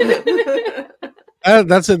disturb.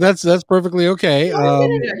 That's it. That's perfectly okay.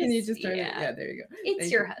 Can you just turn it? Yeah, there you go.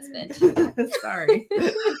 It's your husband. Sorry.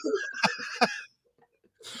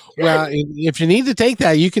 Well, if you need to take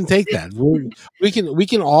that, you can take that. We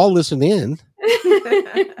can all listen in.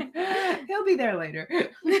 He'll be there later.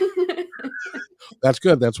 That's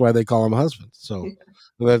good. That's why they call him husband. So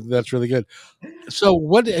that's really good. So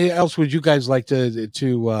what else would you guys like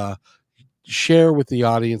to share with the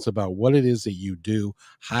audience about what it is that you do,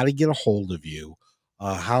 how to get a hold of you,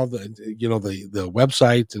 how the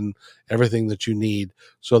website and everything that you need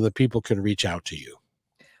so that people can reach out to you?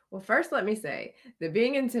 Well, first, let me say that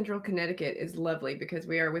being in Central Connecticut is lovely because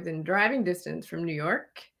we are within driving distance from New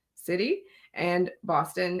York City and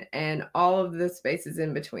Boston and all of the spaces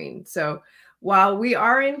in between. So while we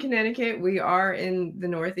are in Connecticut, we are in the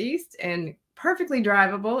Northeast and perfectly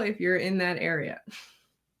drivable if you're in that area.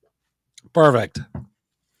 Perfect.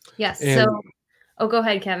 Yes. Go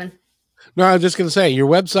ahead, Kevin. No, I was just going to say your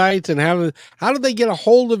website and how do they get a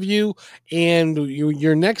hold of you? And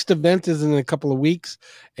your next event is in a couple of weeks,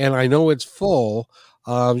 and I know it's full.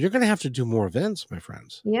 you're going to have to do more events, my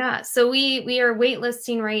friends. Yeah. So we are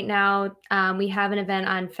waitlisting right now. We have an event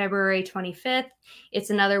on February 25th. It's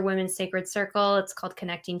another Women's Sacred Circle. It's called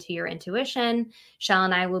Connecting to Your Intuition. Shell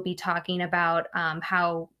and I will be talking about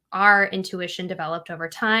how our intuition developed over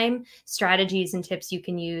time, strategies and tips you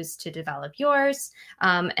can use to develop yours,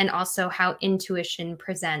 and also how intuition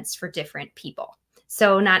presents for different people.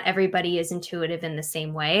 So not everybody is intuitive in the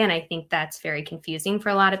same way. And I think that's very confusing for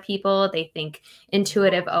a lot of people. They think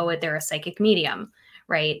intuitive, oh, they're a psychic medium,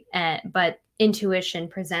 right? But intuition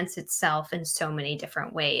presents itself in so many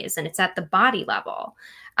different ways, and it's at the body level.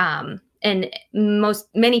 And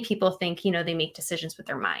many people think, they make decisions with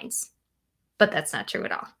their minds, but that's not true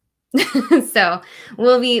at all. So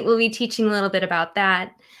we'll be teaching a little bit about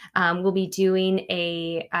that. We'll be doing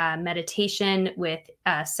a meditation with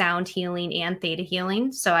sound healing and theta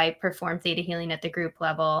healing. So I perform theta healing at the group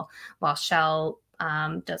level while Shell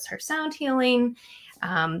does her sound healing.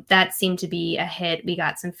 That seemed to be a hit. We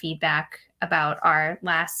got some feedback about our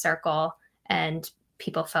last circle, and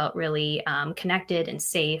people felt really connected and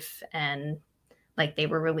safe and like they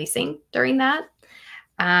were releasing during that.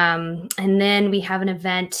 And then we have an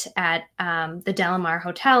event at the Delamar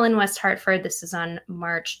Hotel in West Hartford. This is on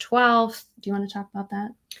March 12th. Do you want to talk about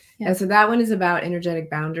that? Yeah, so that one is about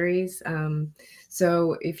energetic boundaries.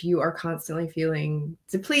 So if you are constantly feeling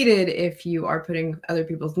depleted, if you are putting other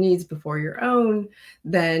people's needs before your own,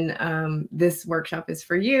 then this workshop is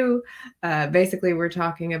for you. Basically, we're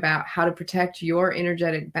talking about how to protect your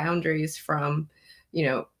energetic boundaries from,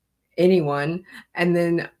 anyone, and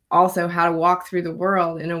then also how to walk through the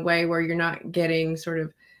world in a way where you're not getting sort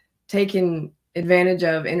of taken advantage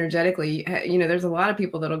of energetically. There's a lot of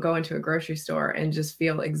people that'll go into a grocery store and just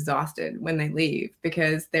feel exhausted when they leave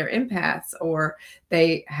because they're empaths or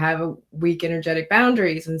they have a weak energetic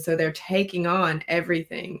boundaries. And so they're taking on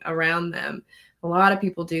everything around them. A lot of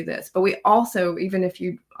people do this, but we also, even if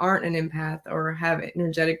you aren't an empath or have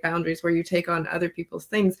energetic boundaries where you take on other people's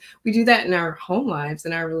things, we do that in our home lives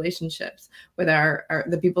and our relationships with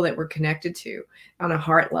the people that we're connected to on a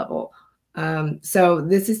heart level. So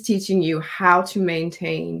this is teaching you how to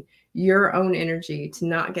maintain your own energy, to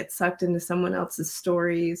not get sucked into someone else's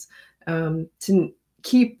stories, to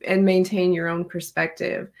keep and maintain your own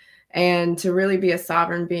perspective, and to really be a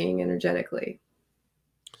sovereign being energetically.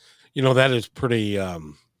 That is pretty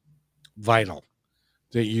vital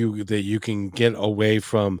that you can get away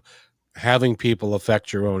from having people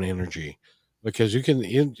affect your own energy, because it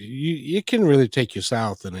can really take you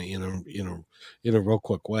south in a real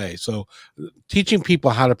quick way. So teaching people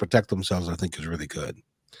how to protect themselves, I think, is really good.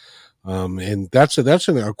 And that's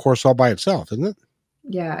a course all by itself, isn't it?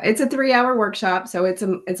 Yeah, it's a 3-hour workshop, so it's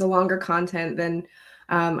a longer content than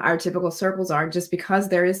our typical circles are, just because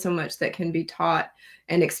there is so much that can be taught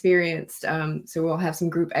and experienced. So we'll have some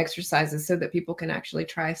group exercises so that people can actually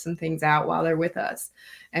try some things out while they're with us,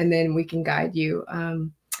 and then we can guide you.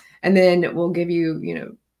 And then we'll give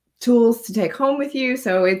you, tools to take home with you.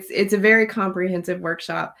 So it's a very comprehensive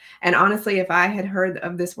workshop. And honestly, if I had heard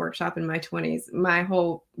of this workshop in my 20s,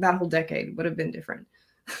 that whole decade would have been different.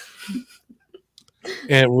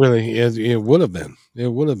 It really is. It would have been.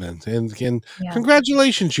 And yeah.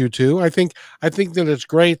 Congratulations, you two. I think that it's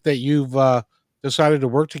great that you've decided to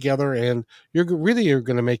work together, and you're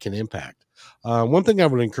going to make an impact. One thing I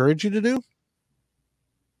would encourage you to do.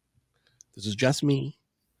 This is just me,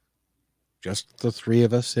 just the three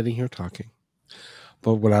of us sitting here talking.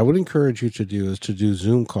 But what I would encourage you to do is to do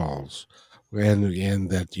Zoom calls, and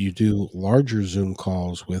that you do larger Zoom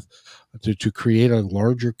calls to create a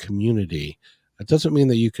larger community. It doesn't mean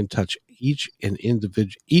that you can touch each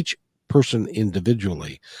person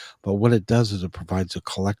individually, but what it does is it provides a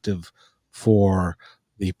collective for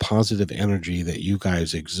the positive energy that you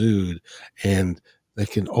guys exude, and they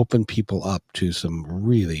can open people up to some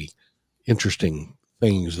really interesting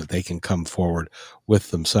things that they can come forward with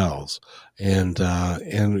themselves, and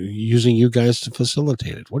using you guys to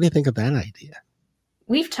facilitate it. What do you think of that idea?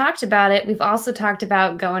 We've talked about it. We've also talked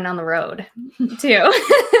about going on the road too.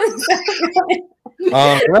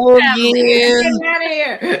 Road again. Get out of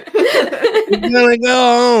here. We're gonna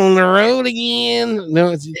go on the road again.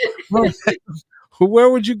 No, where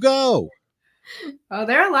would you go? Oh,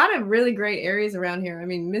 there are a lot of really great areas around here. I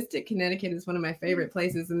mean, Mystic, Connecticut is one of my favorite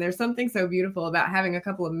places, and there's something so beautiful about having a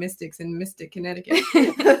couple of mystics in Mystic, Connecticut.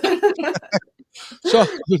 So,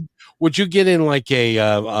 would you get in like a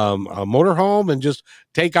motorhome and just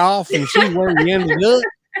take off and see where you ended up?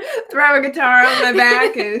 Throw a guitar on my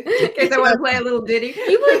back in case I want to play a little ditty.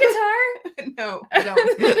 You play guitar? No, I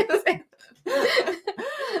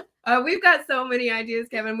don't. We've got so many ideas,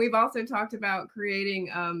 Kevin. We've also talked about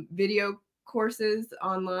creating video courses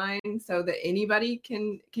online so that anybody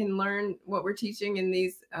can learn what we're teaching in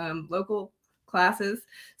these local classes.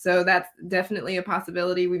 So that's definitely a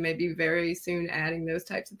possibility. We may be very soon adding those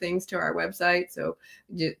types of things to our website. So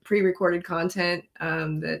pre-recorded content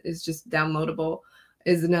that is just downloadable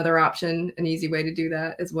is another option, an easy way to do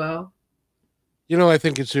that as well. You know, I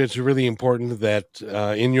think it's really important that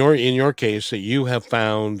in your case that you have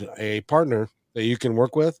found a partner that you can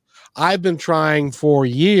work with. I've been trying for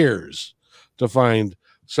years to find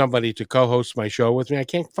somebody to co-host my show with me. I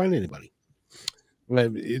can't find anybody.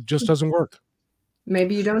 It just doesn't work.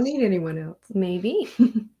 Maybe you don't need anyone else. Maybe.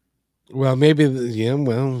 Well, maybe, yeah.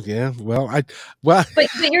 Well, but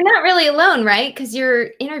you're not really alone, right? Because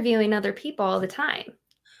you're interviewing other people all the time.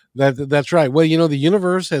 That's right. Well, you know, the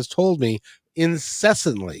universe has told me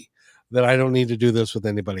incessantly that I don't need to do this with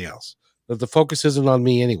anybody else. That the focus isn't on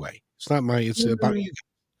me anyway. It's not my. It's about you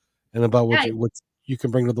and about what you can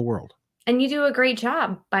bring to the world. And you do a great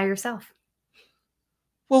job by yourself.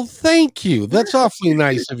 Well, thank you. That's awfully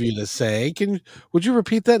nice of you to say. Would you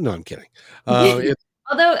repeat that? No, I'm kidding.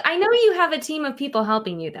 Although I know you have a team of people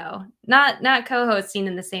helping you, though, not co-hosting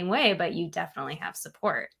in the same way, but you definitely have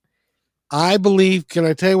support. I believe. Can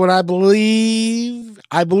I tell you what I believe?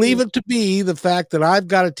 I believe it to be the fact that I've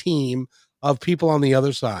got a team of people on the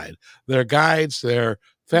other side. They're guides, they're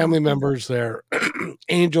family members, they're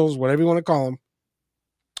angels, whatever you want to call them,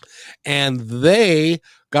 and they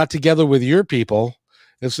got together with your people.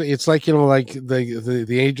 It's like, you know, like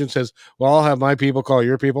the agent says, well, I'll have my people call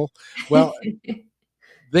your people. Well,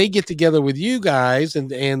 they get together with you guys and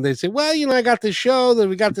they say, well, you know, I got this show that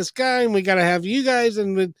we got this guy and we got to have you guys,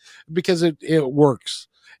 and because it works.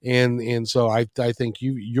 And so I think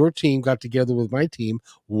your team got together with my team.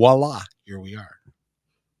 Voila, here we are.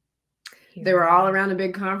 They were all around a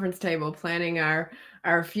big conference table planning our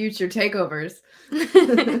future takeovers.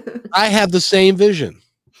 I have the same vision.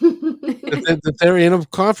 that they're in a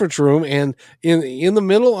conference room, and in the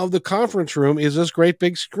middle of the conference room is this great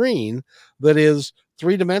big screen that is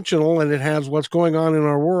three-dimensional, and it has what's going on in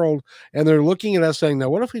our world, and they're looking at us saying, now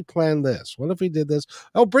what if we planned this? What if we did this?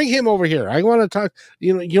 Oh, bring him over here. I want to talk.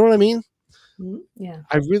 You know what I mean? Yeah.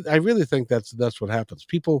 I really think that's what happens.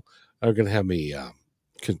 People are going to have me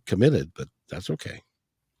committed, but that's okay.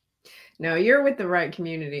 No, you're with the right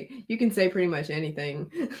community. You can say pretty much anything.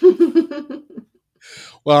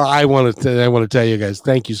 Well, I want to tell you guys,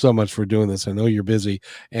 thank you so much for doing this. I know you're busy,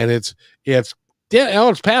 and it's past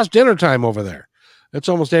dinner time over there. It's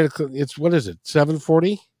almost 8 o'clock. It's, what is it,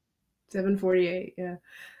 7:40? 7:48, yeah.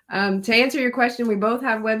 To answer your question, we both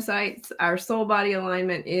have websites. Our soul body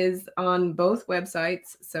alignment is on both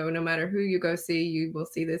websites. So no matter who you go see, you will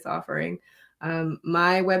see this offering.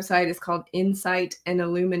 My website is called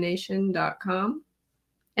insightandillumination.com.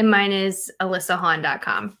 And mine is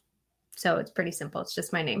alyssahan.com. So it's pretty simple. It's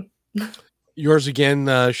just my name. Yours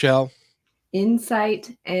again, Shell?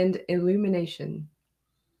 Insight and Illumination.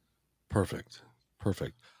 Perfect.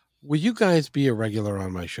 Will you guys be a regular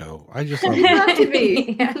on my show? I just love to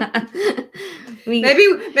be. Yeah. Maybe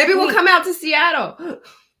we'll come out to Seattle.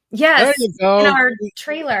 Yes, there you go. In our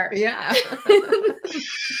trailer. Yeah.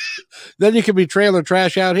 Then you can be trailer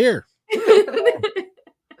trash out here.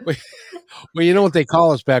 Well, you know what they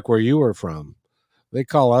call us back where you were from? They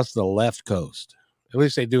call us the left coast. At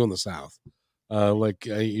least they do in the South. Like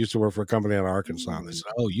I used to work for a company out of Arkansas. And they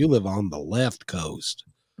said, oh, you live on the left coast.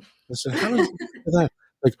 I said, how does that?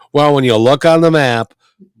 Like, well, when you look on the map,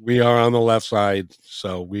 we are on the left side.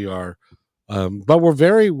 So we are, but we're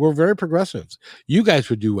very progressive. You guys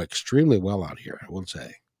would do extremely well out here, I will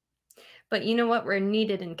say. But you know what? We're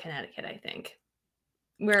needed in Connecticut, I think.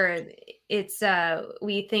 We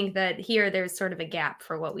think that here there's sort of a gap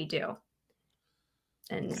for what we do.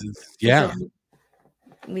 And yeah,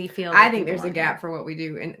 we feel. I think there's a gap for what we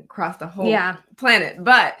do across the whole planet,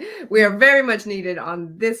 but we are very much needed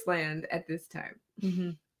on this land at this time. Mm-hmm.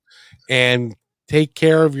 And take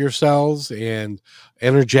care of yourselves, and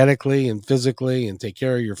energetically and physically, and take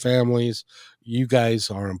care of your families. You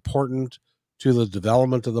guys are important to the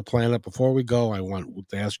development of the planet. Before we go, I want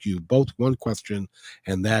to ask you both one question,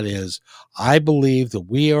 and that is, I believe that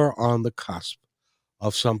we are on the cusp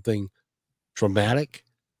of something dramatic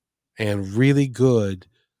and really good,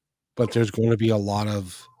 but there's going to be a lot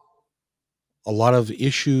of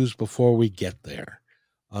issues before we get there.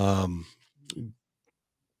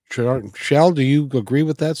 Shell, do you agree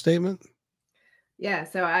with that statement? Yeah,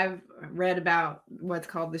 so I've read about what's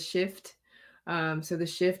called the shift. So the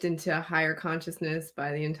shift into a higher consciousness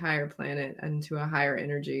by the entire planet and to a higher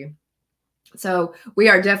energy. So we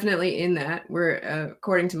are definitely in that. We're,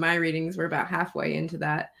 according to my readings, we're about halfway into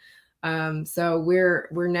that. So we're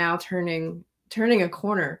now turning a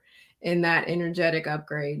corner in that energetic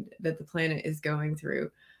upgrade that the planet is going through.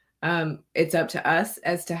 It's up to us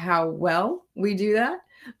as to how well we do that.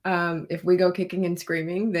 If we go kicking and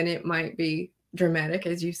screaming, then it might be dramatic,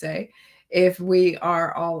 as you say. If we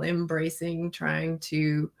are all embracing trying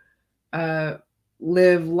to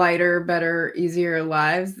live lighter, better, easier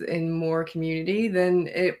lives in more community, then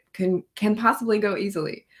it can possibly go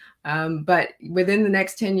easily. But within the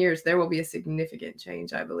next 10 years, there will be a significant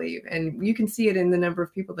change, I believe. And you can see it in the number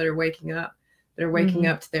of people that are waking up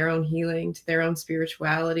to their own healing, to their own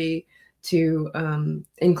spirituality, to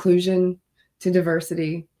inclusion, to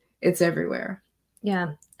diversity. It's everywhere.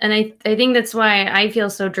 Yeah. And I think that's why I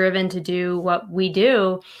feel so driven to do what we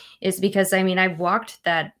do, is because, I mean, I've walked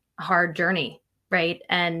that hard journey, right?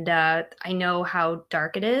 And I know how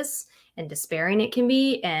dark it is and despairing it can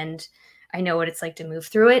be. And I know what it's like to move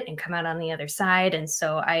through it and come out on the other side. And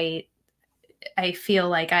so I feel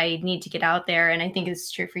like I need to get out there, and I think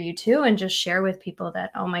it's true for you too, and just share with people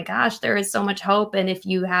that, oh my gosh, there is so much hope. And if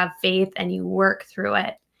you have faith and you work through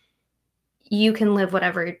it, you can live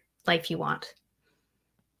whatever life you want.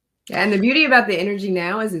 Yeah, and the beauty about the energy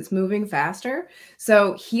now is it's moving faster.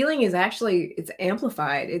 So healing is actually, it's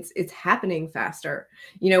amplified. It's happening faster.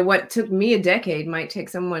 You know, what took me a decade might take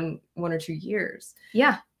someone 1 or 2 years.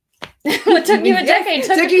 Yeah. What took you a decade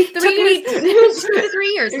took you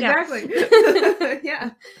 3 years. Exactly.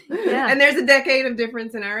 Yeah. And there's a decade of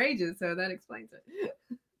difference in our ages, so that explains it.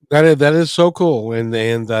 That is so cool, and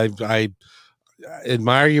I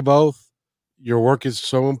admire you both. Your work is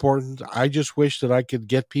so important. I just wish that I could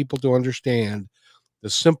get people to understand the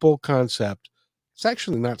simple concept. It's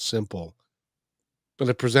actually not simple, but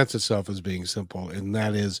it presents itself as being simple, and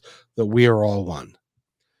that is that we are all one.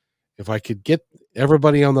 If I could get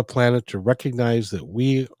everybody on the planet to recognize that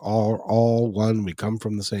we are all one, we come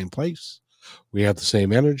from the same place, we have the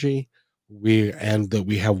same energy, and that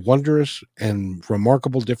we have wondrous and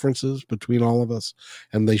remarkable differences between all of us,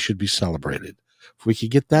 and they should be celebrated. If we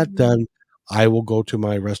could get that done, I will go to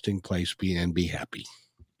my resting place and be happy.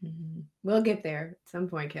 We'll get there at some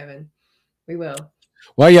point, Kevin. We will.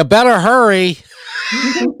 Well, you better hurry.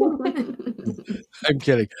 I'm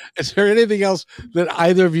kidding. Is there anything else that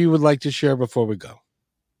either of you would like to share before we go?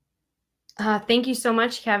 Thank you so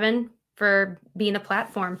much, Kevin, for being a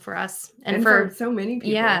platform for us and for so many people.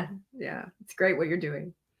 Yeah. It's great what you're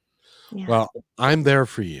doing. Yeah. Well, I'm there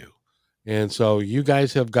for you. And so you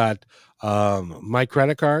guys have got my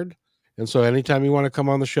credit card. And so anytime you want to come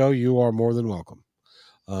on the show, you are more than welcome.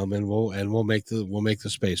 And we'll make the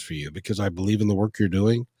space for you, because I believe in the work you're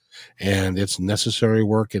doing, and it's necessary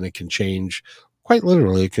work, and it can change, quite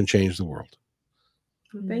literally, it can change the world.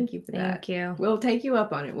 Well, thank you for that. Thank you. We'll take you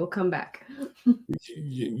up on it. We'll come back.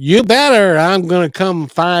 You better. I'm going to come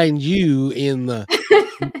find you in the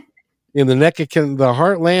neck of the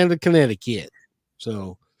heartland of Connecticut.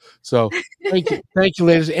 So thank you,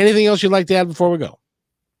 ladies. Anything else you'd like to add before we go?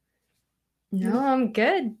 No, I'm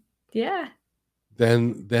good. Yeah.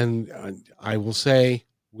 Then I will say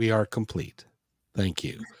we are complete. Thank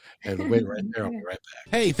you. And wait right there. I'll be right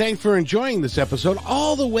back. Hey, thanks for enjoying this episode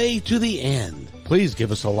all the way to the end. Please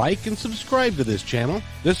give us a like and subscribe to this channel.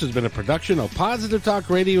 This has been a production of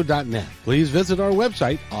PositiveTalkRadio.net. Please visit our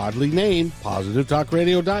website, oddly named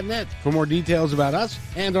PositiveTalkRadio.net, for more details about us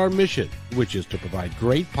and our mission, which is to provide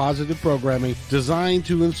great positive programming designed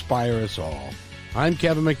to inspire us all. I'm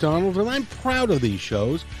Kevin McDonald, and I'm proud of these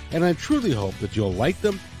shows, and I truly hope that you'll like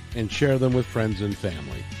them and share them with friends and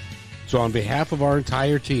family. So on behalf of our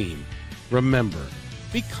entire team, remember,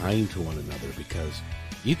 be kind to one another, because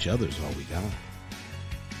each other's all we got.